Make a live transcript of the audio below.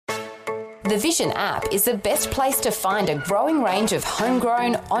The Vision app is the best place to find a growing range of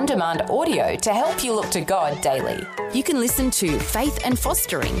homegrown, on-demand audio to help you look to God daily. You can listen to Faith and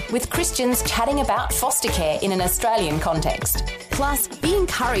Fostering with Christians chatting about foster care in an Australian context. Plus, be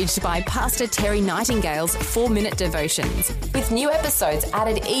encouraged by Pastor Terry Nightingale's 4-minute devotions, with new episodes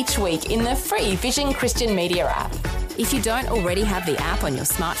added each week in the free Vision Christian Media app. If you don't already have the app on your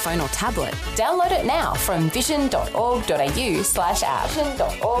smartphone or tablet, download it now from vision.org.au/app.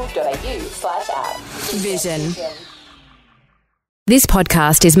 Vision.org.au/app. Vision. This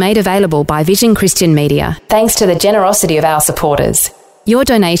podcast is made available by Vision Christian Media, thanks to the generosity of our supporters. Your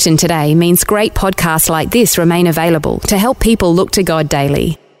donation today means great podcasts like this remain available to help people look to God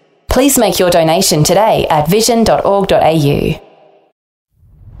daily. Please make your donation today at vision.org.au.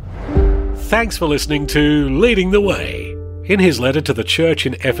 Thanks for listening to Leading the Way. In his letter to the church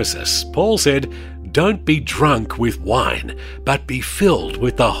in Ephesus, Paul said, "Don't be drunk with wine, but be filled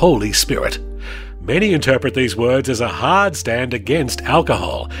with the Holy Spirit." Many interpret these words as a hard stand against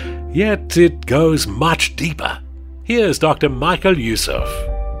alcohol, yet it goes much deeper. Here's Dr. Michael Youssef.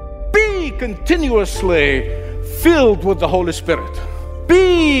 Be continuously filled with the Holy Spirit.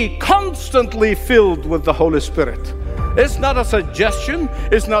 Be constantly filled with the Holy Spirit. It's not a suggestion.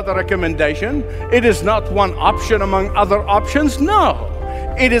 It's not a recommendation. It is not one option among other options. No,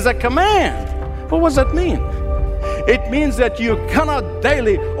 it is a command. What does that mean? It means that you cannot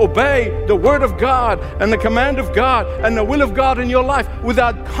daily obey the Word of God and the command of God and the will of God in your life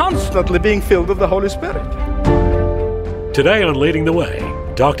without constantly being filled with the Holy Spirit. Today on Leading the Way,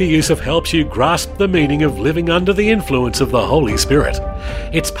 Dr. Youssef helps you grasp the meaning of living under the influence of the Holy Spirit.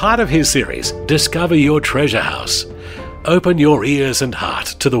 It's part of his series, Discover Your Treasure House. Open your ears and heart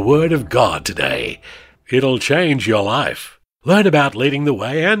to the Word of God today. It'll change your life. Learn about Leading the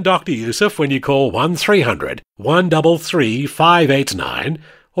Way and Dr. Youssef when you call 1300 133 589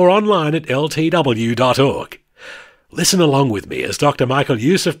 or online at ltw.org. Listen along with me as Dr. Michael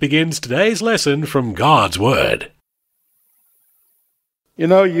Youssef begins today's lesson from God's Word. You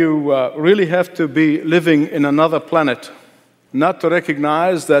know, you really have to be living in another planet not to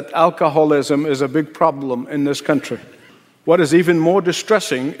recognize that alcoholism is a big problem in this country. What is even more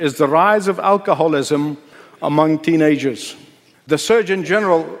distressing is the rise of alcoholism among teenagers. The Surgeon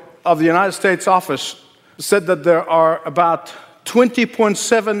General of the United States office said that there are about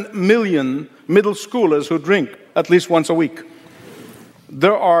 20.7 million middle schoolers who drink at least once a week.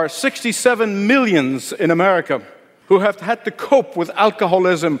 There are 67 millions in America who have had to cope with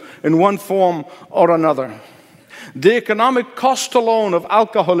alcoholism in one form or another. The economic cost alone of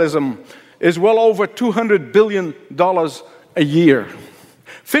alcoholism is well over $200 billion a year.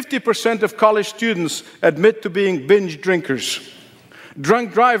 50% of college students admit to being binge drinkers.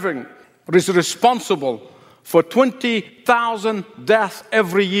 Drunk driving is responsible for 20,000 deaths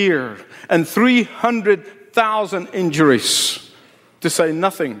every year and 300,000 injuries, to say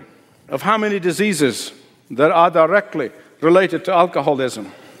nothing of how many diseases that are directly related to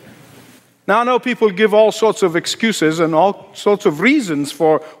alcoholism. Now, I know people give all sorts of excuses and all sorts of reasons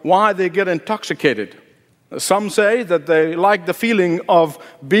for why they get intoxicated. Some say that they like the feeling of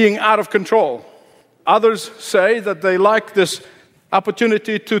being out of control. Others say that they like this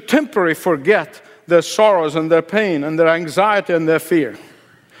opportunity to temporarily forget their sorrows and their pain and their anxiety and their fear.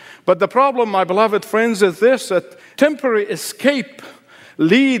 But the problem, my beloved friends, is this, that temporary escape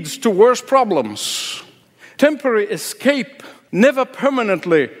leads to worse problems. Temporary escape never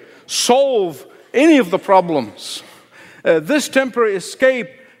permanently solve any of the problems. This temporary escape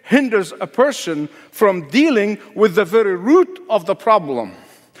hinders a person from dealing with the very root of the problem.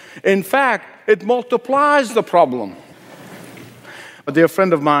 In fact, it multiplies the problem. A dear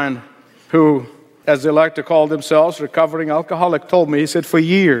friend of mine who, as they like to call themselves, recovering alcoholic, told me, he said, for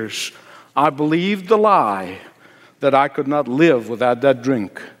years, I believed the lie that I could not live without that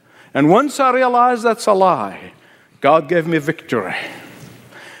drink. And once I realized that's a lie, God gave me victory.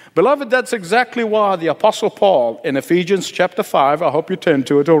 Beloved, that's exactly why the Apostle Paul in Ephesians chapter 5, I hope you turned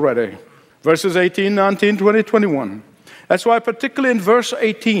to it already, verses 18, 19, 20, 21. That's why particularly in verse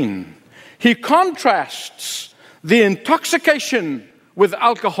 18, he contrasts the intoxication with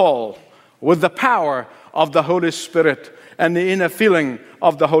alcohol with the power of the Holy Spirit and the inner feeling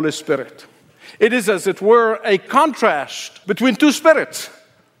of the Holy Spirit. It is, as it were, a contrast between two spirits.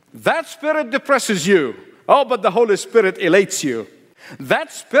 That spirit depresses you. Oh, but the Holy Spirit elates you.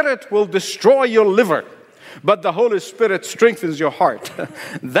 That spirit will destroy your liver, but the Holy Spirit strengthens your heart.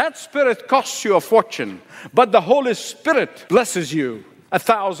 That spirit costs you a fortune, but the Holy Spirit blesses you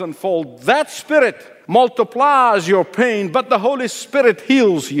 1,000-fold. That spirit multiplies your pain, but the Holy Spirit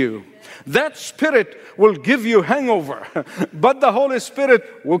heals you. That Spirit will give you hangover, but the Holy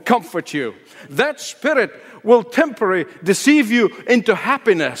Spirit will comfort you. That Spirit will temporarily deceive you into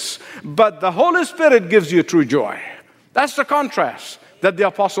happiness, but the Holy Spirit gives you true joy. That's the contrast that the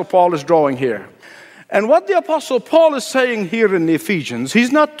Apostle Paul is drawing here. And what the Apostle Paul is saying here in Ephesians,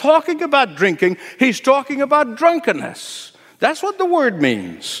 he's not talking about drinking, he's talking about drunkenness. That's what the word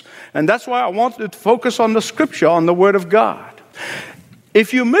means. And that's why I wanted to focus on the Scripture, on the Word of God.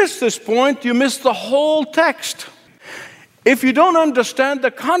 If you miss this point, you miss the whole text. If you don't understand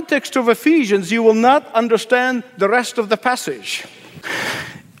the context of Ephesians, you will not understand the rest of the passage.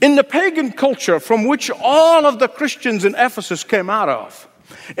 In the pagan culture from which all of the Christians in Ephesus came out of,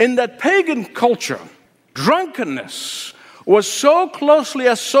 in that pagan culture, drunkenness was so closely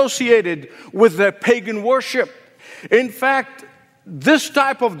associated with their pagan worship. In fact, this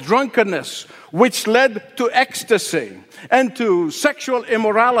type of drunkenness, which led to ecstasy and to sexual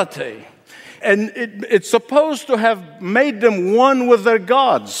immorality, and it's supposed to have made them one with their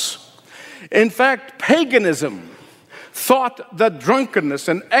gods. In fact, paganism thought that drunkenness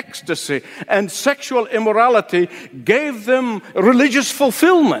and ecstasy and sexual immorality gave them religious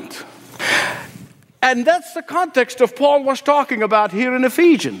fulfillment. And that's the context of Paul was talking about here in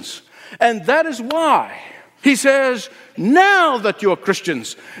Ephesians. And that is why he says, now that you're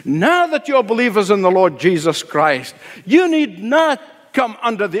Christians, now that you're believers in the Lord Jesus Christ, you need not come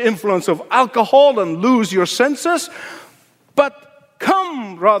under the influence of alcohol and lose your senses, but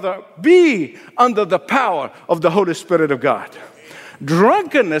come, rather, be under the power of the Holy Spirit of God.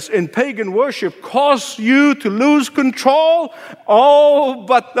 Drunkenness in pagan worship caused you to lose control. Oh,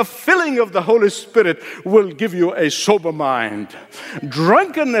 but the filling of the Holy Spirit will give you a sober mind.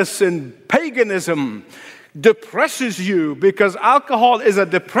 Drunkenness in paganism depresses you because alcohol is a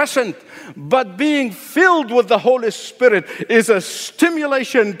depressant, but being filled with the Holy Spirit is a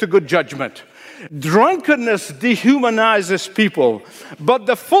stimulation to good judgment. Drunkenness dehumanizes people, but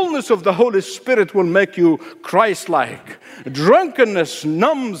the fullness of the Holy Spirit will make you Christ-like. Drunkenness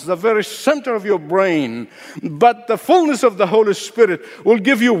numbs the very center of your brain, but the fullness of the Holy Spirit will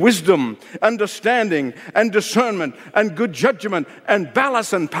give you wisdom, understanding, and discernment, and good judgment, and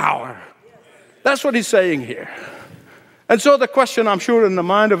balance and power. That's what he's saying here. And so the question, I'm sure, in the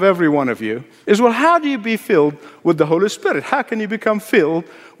mind of every one of you is, well, how do you be filled with the Holy Spirit? How can you become filled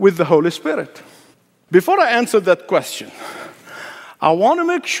with the Holy Spirit? Before I answer that question, I want to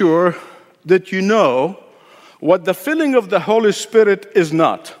make sure that you know what the filling of the Holy Spirit is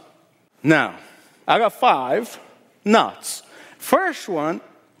not. Now, I got 5 nots. First one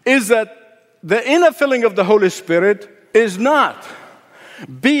is that the inner filling of the Holy Spirit is not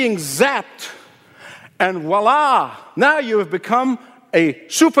being zapped and voila, now you have become a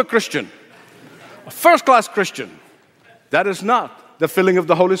super Christian, a first-class Christian. That is not the filling of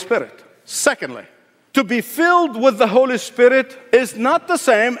the Holy Spirit. Secondly, to be filled with the Holy Spirit is not the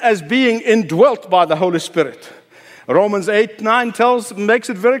same as being indwelt by the Holy Spirit. Romans 8:9 makes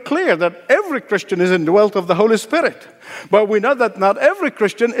it very clear that every Christian is indwelt of the Holy Spirit. But we know that not every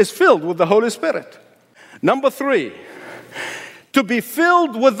Christian is filled with the Holy Spirit. Number 3, to be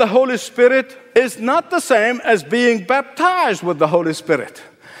filled with the Holy Spirit is not the same as being baptized with the Holy Spirit.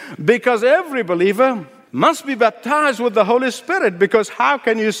 Because every believer must be baptized with the Holy Spirit, because how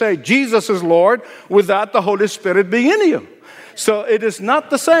can you say Jesus is Lord without the Holy Spirit being in you? So it is not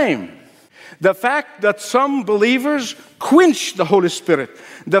the same. The fact that some believers quench the Holy Spirit,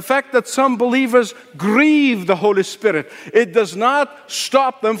 the fact that some believers grieve the Holy Spirit, it does not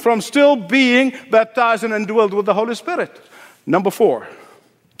stop them from still being baptized and indwelled with the Holy Spirit. Number 4,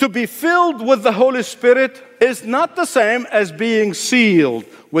 to be filled with the Holy Spirit is not the same as being sealed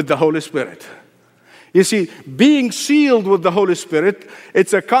with the Holy Spirit. You see, being sealed with the Holy Spirit,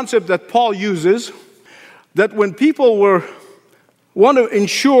 it's a concept that Paul uses, that when people want to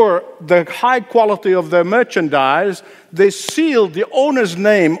ensure the high quality of their merchandise, they seal the owner's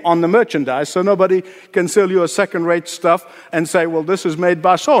name on the merchandise so nobody can sell you a second-rate stuff and say, well, this is made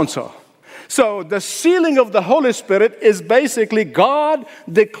by so-and-so. So the sealing of the Holy Spirit is basically God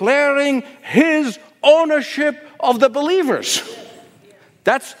declaring His ownership of the believers.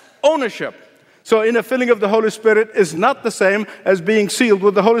 That's ownership. So in the filling of the Holy Spirit is not the same as being sealed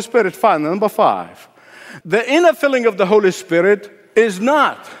with the Holy Spirit. Finally, number 5. The inner filling of the Holy Spirit is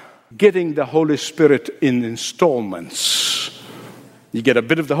not getting the Holy Spirit in installments. You get a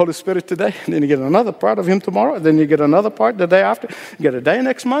bit of the Holy Spirit today, and then you get another part of Him tomorrow, and then you get another part the day after. You get a day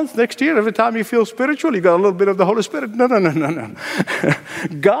next month, next year. Every time you feel spiritual, you got a little bit of the Holy Spirit. No.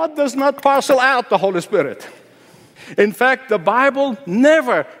 God does not parcel out the Holy Spirit. In fact, the Bible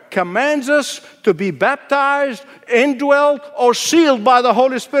never commands us to be baptized, indwelt, or sealed by the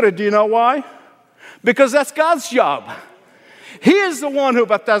Holy Spirit. Do you know why? Because that's God's job. He is the one who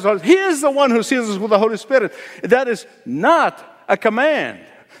baptizes. He is the one who seals us with the Holy Spirit. That is not a command.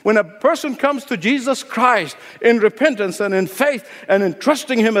 When a person comes to Jesus Christ in repentance and in faith and in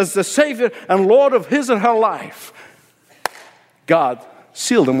trusting Him as the Savior and Lord of his or her life, God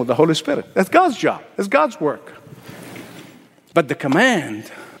sealed them with the Holy Spirit. That's God's job. That's God's work. But the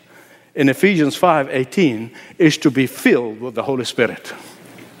command in Ephesians 5:18 is to be filled with the Holy Spirit.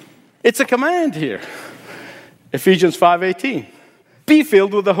 It's a command here. Ephesians 5:18. Be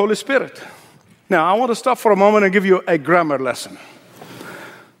filled with the Holy Spirit. Now, I want to stop for a moment and give you a grammar lesson.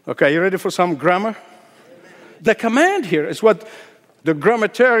 Okay, you ready for some grammar? The command here is what the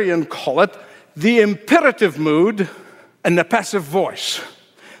grammarian call it, the imperative mood and the passive voice.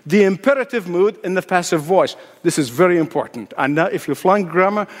 The imperative mood and the passive voice. This is very important. And now, if you're flying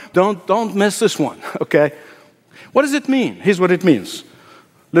grammar, don't miss this one, okay? What does it mean? Here's what it means.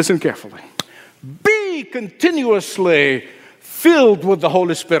 Listen carefully. Be continuously filled with the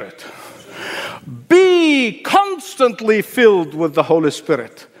Holy Spirit. Be constantly filled with the Holy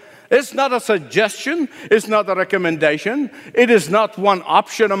Spirit. It's not a suggestion. It's not a recommendation. It is not one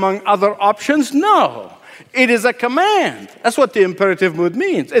option among other options. No. It is a command. That's what the imperative mood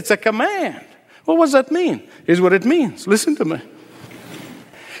means. It's a command. What does that mean? Here's what it means. Listen to me.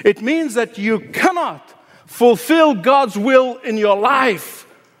 It means that you cannot fulfill God's will in your life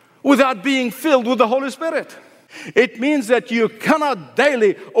without being filled with the Holy Spirit. It means that you cannot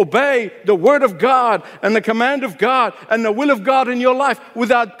daily obey the Word of God and the command of God and the will of God in your life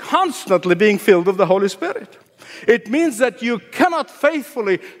without constantly being filled with the Holy Spirit. It means that you cannot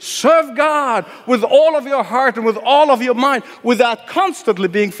faithfully serve God with all of your heart and with all of your mind without constantly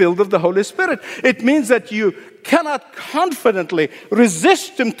being filled with the Holy Spirit. It means that you cannot confidently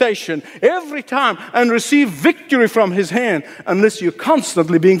resist temptation every time and receive victory from His hand unless you're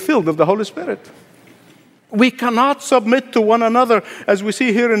constantly being filled with the Holy Spirit. We cannot submit to one another, as we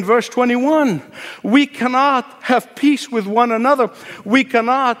see here in verse 21. We cannot have peace with one another. We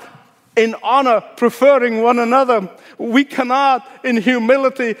cannot, in honor, preferring one another. We cannot, in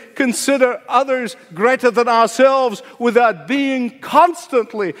humility, consider others greater than ourselves without being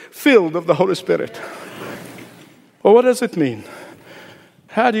constantly filled of the Holy Spirit. Well, what does it mean?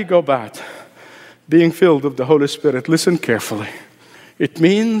 How do you go about being filled of the Holy Spirit? Listen carefully. It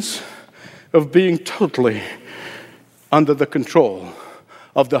means of being totally under the control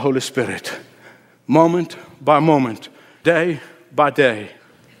of the Holy Spirit, moment by moment, day by day.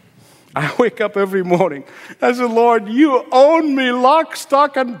 I wake up every morning. I say, Lord, you own me lock,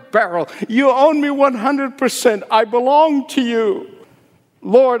 stock, and barrel. You own me 100%. I belong to you.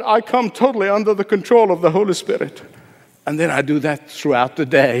 Lord, I come totally under the control of the Holy Spirit. And then I do that throughout the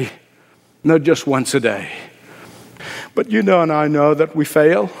day, not just once a day. But you know and I know that we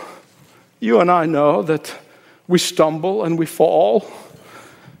fail. You and I know that we stumble and we fall.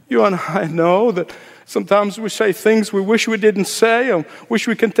 You and I know that sometimes we say things we wish we didn't say and wish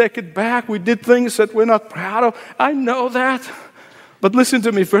we can take it back. We did things that we're not proud of. I know that. But listen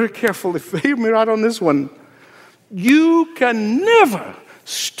to me very carefully. Hear me right on this one. You can never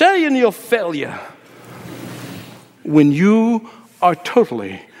stay in your failure when you are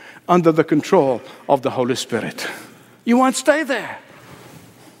totally under the control of the Holy Spirit. You won't stay there.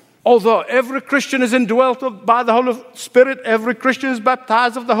 Although every Christian is indwelt by the Holy Spirit, every Christian is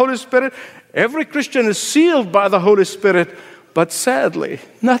baptized of the Holy Spirit, every Christian is sealed by the Holy Spirit, but sadly,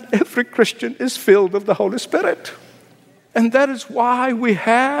 not every Christian is filled with the Holy Spirit. And that is why we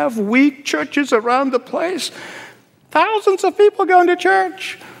have weak churches around the place. Thousands of people going to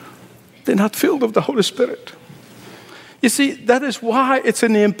church. They're not filled with the Holy Spirit. You see, that is why it's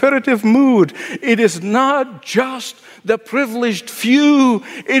in the imperative mood. It is not just the privileged few.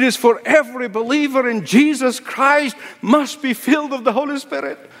 It is for every believer in Jesus Christ must be filled with the Holy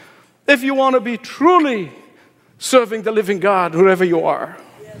Spirit. If you want to be truly serving the living God, wherever you are.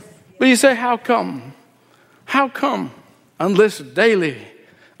 Yes. But you say, how come? How come? Unless daily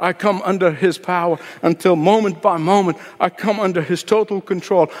I come under His power, until moment by moment I come under His total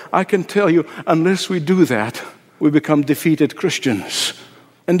control. I can tell you, unless we do that, we become defeated Christians.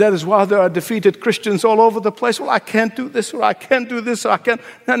 And that is why there are defeated Christians all over the place. Well, I can't do this, or I can't do this, or I can't.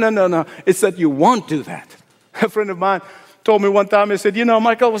 No. It's that you won't do that. A friend of mine told me one time, he said, you know,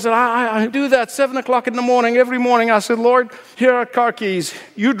 Michael, I do that 7 o'clock in the morning, every morning. I said, Lord, here are car keys.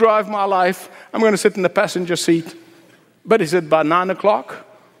 You drive my life. I'm going to sit in the passenger seat. But he said, by 9 o'clock,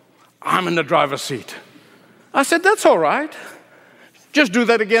 I'm in the driver's seat. I said, that's all right. Just do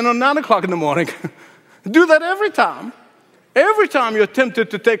that again on 9 o'clock in the morning. Do that every time. Every time you're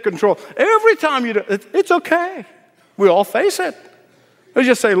tempted to take control. Every time you do, it's okay. We all face it. We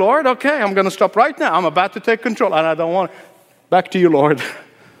just say, Lord, okay, I'm going to stop right now. I'm about to take control, and I don't want it. Back to you, Lord.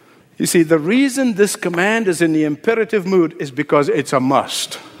 You see, the reason this command is in the imperative mood is because it's a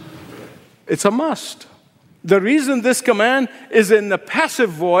must. It's a must. The reason this command is in the passive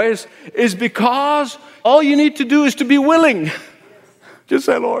voice is because all you need to do is to be willing. Just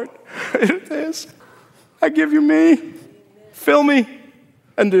say, Lord, here it is. I give you me. Fill me.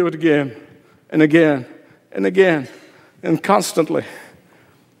 And do it again and again and again and constantly.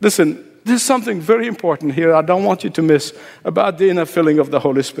 Listen, there's something very important here I don't want you to miss about the inner filling of the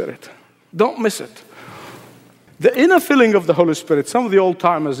Holy Spirit. Don't miss it. The inner filling of the Holy Spirit, some of the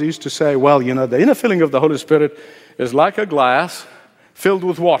old-timers used to say, well, you know, the inner filling of the Holy Spirit is like a glass filled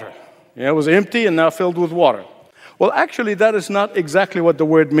with water. You know, it was empty and now filled with water. Well, actually, that is not exactly what the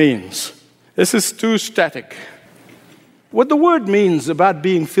word means. This is too static. What the word means about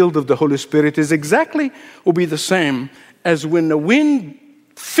being filled with the Holy Spirit is exactly will be the same as when the wind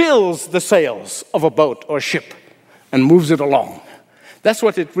fills the sails of a boat or ship and moves it along. That's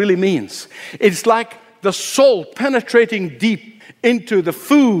what it really means. It's like the salt penetrating deep into the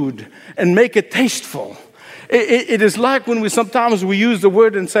food and make it tasteful. It is like when we sometimes use the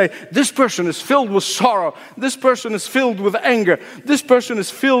word and say, this person is filled with sorrow. This person is filled with anger. This person is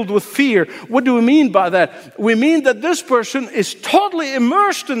filled with fear. What do we mean by that? We mean that this person is totally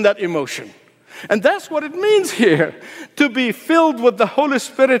immersed in that emotion. And that's what it means here. To be filled with the Holy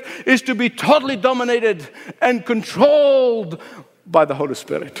Spirit is to be totally dominated and controlled by the Holy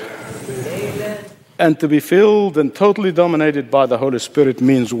Spirit. Amen. And to be filled and totally dominated by the Holy Spirit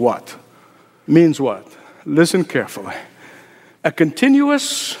means what? Means what? Listen carefully. A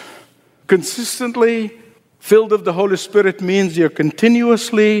continuous, consistently filled of the Holy Spirit means you're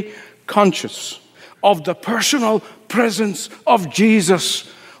continuously conscious of the personal presence of Jesus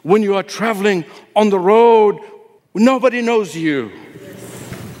when you are traveling on the road. Nobody knows you.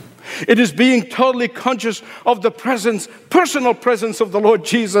 It is being totally conscious of the presence, personal presence of the Lord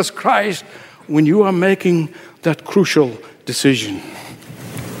Jesus Christ when you are making that crucial decision.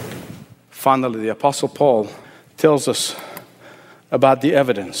 Finally, the Apostle Paul tells us about the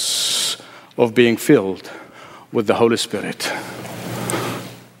evidence of being filled with the Holy Spirit.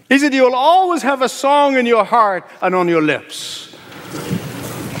 He said, you'll always have a song in your heart and on your lips.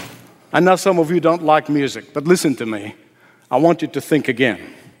 I know some of you don't like music, but listen to me. I want you to think again.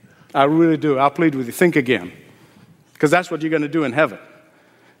 I really do. I'll plead with you. Think again. Because that's what you're going to do in heaven.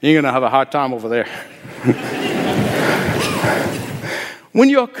 You're going to have a hard time over there. When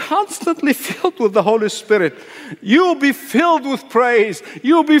you're constantly filled with the Holy Spirit, you'll be filled with praise.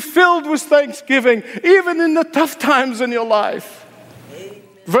 You'll be filled with thanksgiving, even in the tough times in your life.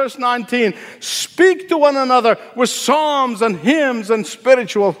 Verse 19, speak to one another with psalms and hymns and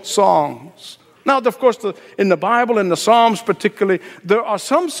spiritual songs. Now, of course, in the Bible, in the Psalms particularly, there are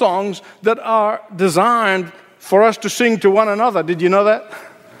some songs that are designed for us to sing to one another. Did you know that?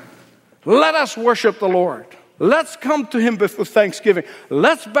 Let us worship the Lord. Let's come to Him with thanksgiving.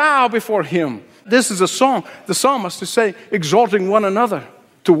 Let's bow before Him. This is a song the psalmist is saying, exalting one another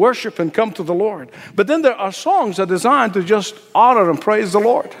to worship and come to the Lord. But then there are songs that are designed to just honor and praise the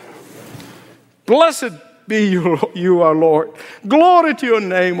Lord. Blessed be you, our Lord. Glory to your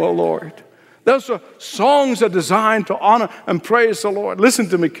name, O Lord. Those are songs that are designed to honor and praise the Lord. Listen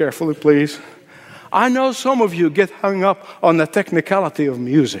to me carefully, please. I know some of you get hung up on the technicality of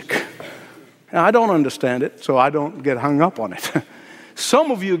music. Now, I don't understand it, so I don't get hung up on it.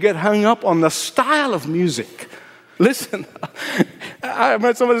 Some of you get hung up on the style of music. Listen, I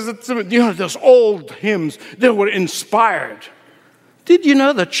met somebody that said, you know, those old hymns, they were inspired. Did you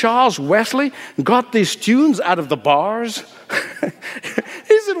know that Charles Wesley got these tunes out of the bars?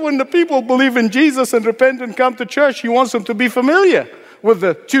 He said when the people believe in Jesus and repent and come to church, he wants them to be familiar with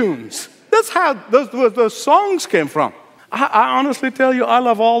the tunes. That's how those songs came from. I honestly tell you, I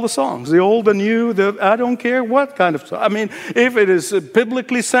love all the songs, the old and new. I don't care what kind of song. I mean, if it is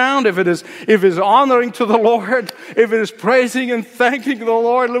biblically sound, if it is honoring to the Lord, if it is praising and thanking the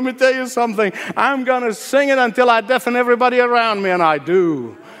Lord, let me tell you something. I'm going to sing it until I deafen everybody around me, and I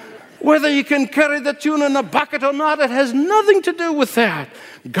do. Whether you can carry the tune in a bucket or not, it has nothing to do with that.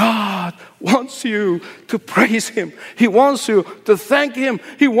 God wants you to praise Him. He wants you to thank Him.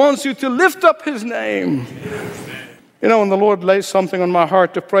 He wants you to lift up His name. You know, when the Lord lays something on my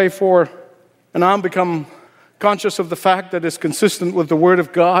heart to pray for, and I'm become conscious of the fact that it's consistent with the Word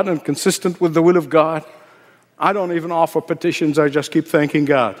of God and consistent with the will of God, I don't even offer petitions. I just keep thanking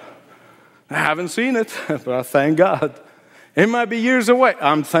God. I haven't seen it, but I thank God. It might be years away.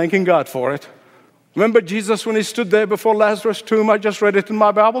 I'm thanking God for it. Remember Jesus when he stood there before Lazarus' tomb? I just read it in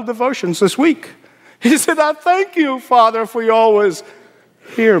my Bible devotions this week. He said, I thank you, Father, for you always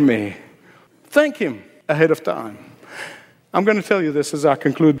hear me. Thank him ahead of time. I'm going to tell you this as I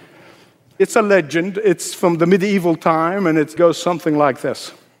conclude. It's a legend. It's from the medieval time, and it goes something like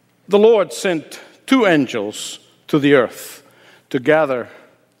this. The Lord sent 2 angels to the earth to gather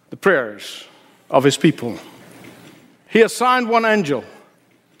the prayers of his people. He assigned one angel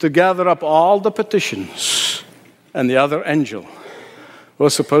to gather up all the petitions, and the other angel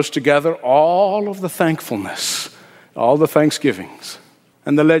was supposed to gather all of the thankfulness, all the thanksgivings.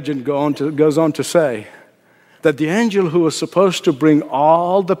 And the legend goes on to say that the angel who was supposed to bring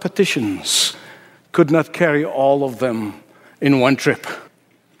all the petitions could not carry all of them in one trip.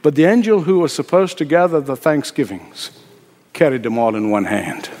 But the angel who was supposed to gather the thanksgivings carried them all in one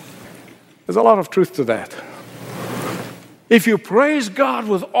hand. There's a lot of truth to that. If you praise God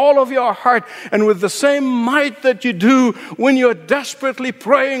with all of your heart and with the same might that you do when you're desperately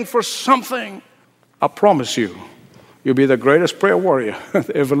praying for something, I promise you, you'll be the greatest prayer warrior that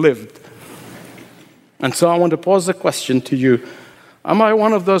ever lived. And so I want to pose the question to you. Am I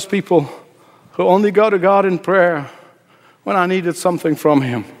one of those people who only go to God in prayer when I needed something from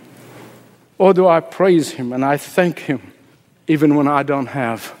him? Or do I praise him and I thank him even when I don't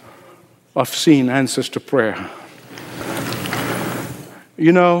have or seen answers to prayer?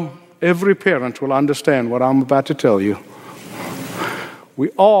 You know, every parent will understand what I'm about to tell you. We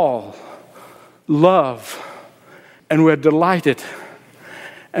all love and we're delighted,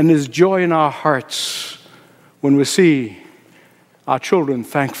 and there's joy in our hearts when we see our children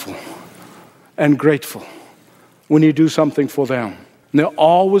thankful and grateful when you do something for them. And they're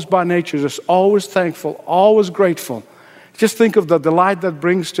always by nature just always thankful, always grateful. Just think of the delight that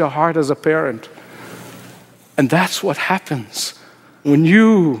brings to your heart as a parent. And that's what happens when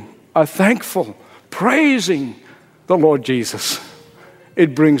you are thankful, praising the Lord Jesus.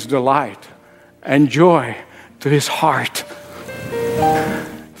 It brings delight and joy to his heart.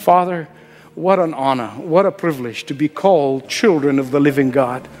 Father, what an honor, what a privilege to be called children of the living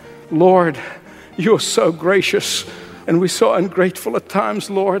God. Lord, you're so gracious, and we're so ungrateful at times,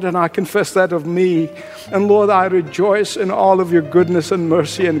 Lord, and I confess that of me. And Lord, I rejoice in all of your goodness and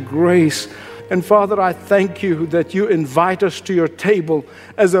mercy and grace. And Father, I thank you that you invite us to your table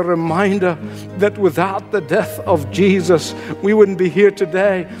as a reminder that without the death of Jesus, we wouldn't be here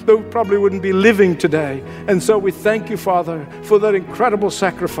today, though we probably wouldn't be living today. And so we thank you, Father, for that incredible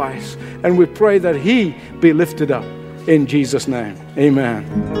sacrifice. And we pray that he be lifted up in Jesus' name. Amen.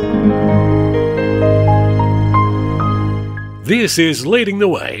 This is Leading the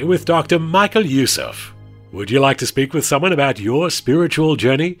Way with Dr. Michael Youssef. Would you like to speak with someone about your spiritual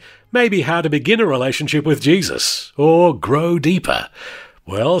journey? Maybe how to begin a relationship with Jesus or grow deeper?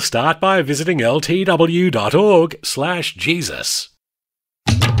 Well, start by visiting ltw.org/Jesus.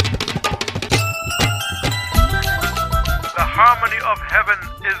 The harmony of heaven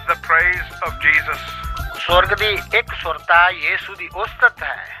is the praise of Jesus. स्वर्ग दी एक सुरता यीशु दी उस्तत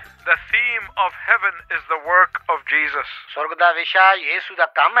है. The theme of heaven is the work of Jesus. स्वर्ग दा विषय यीशु दा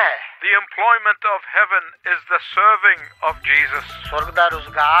काम है. The employment of heaven is the serving of Jesus. स्वर्ग दा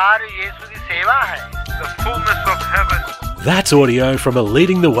रोजगार यीशु दी सेवा है. The fullness of heaven. That's audio from a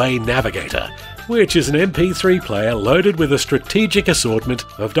Leading the Way Navigator, which is an MP3 player loaded with a strategic assortment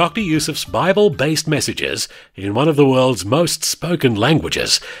of Dr. Youssef's Bible-based messages in one of the world's most spoken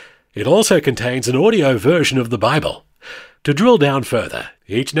languages. It also contains an audio version of the Bible. To drill down further,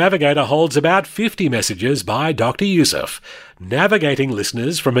 each navigator holds about 50 messages by Dr. Youssef, navigating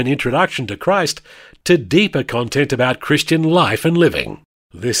listeners from an introduction to Christ to deeper content about Christian life and living.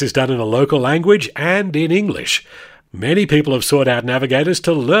 This is done in a local language and in English. Many people have sought out navigators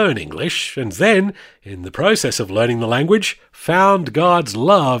to learn English and then, in the process of learning the language, found God's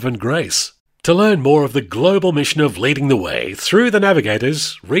love and grace. To learn more of the global mission of leading the way through the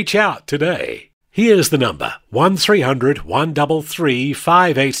navigators, reach out today. Here's the number, 1300 133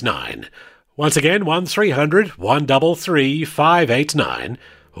 589. Once again, 1300 133 589,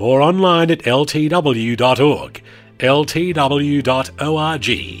 or online at ltw.org, ltw.org.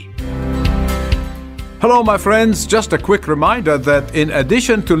 Hello, my friends. Just a quick reminder that in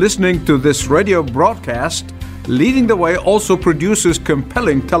addition to listening to this radio broadcast, Leading the Way also produces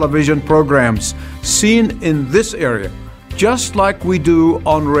compelling television programs seen in this area. Just like we do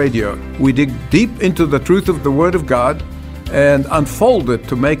on radio, we dig deep into the truth of the Word of God and unfold it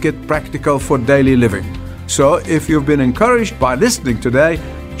to make it practical for daily living. So if you've been encouraged by listening today,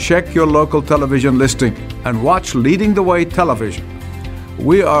 check your local television listing and watch Leading the Way Television.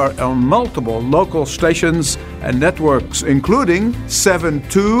 We are on multiple local stations and networks, including 7,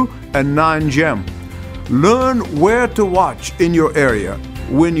 2, and 9 GEM. Learn where to watch in your area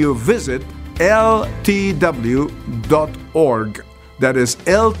when you visit ltw.org. That is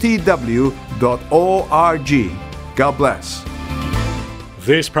ltw.org. God bless.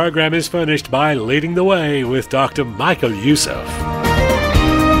 This program is furnished by Leading the Way with Dr. Michael Youssef.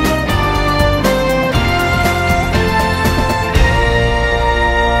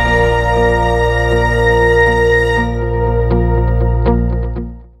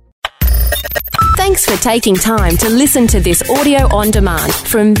 Thanks for taking time to listen to this audio on demand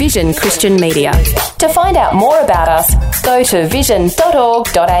from Vision Christian Media. To find out more about us, go to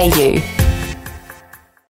vision.org.au.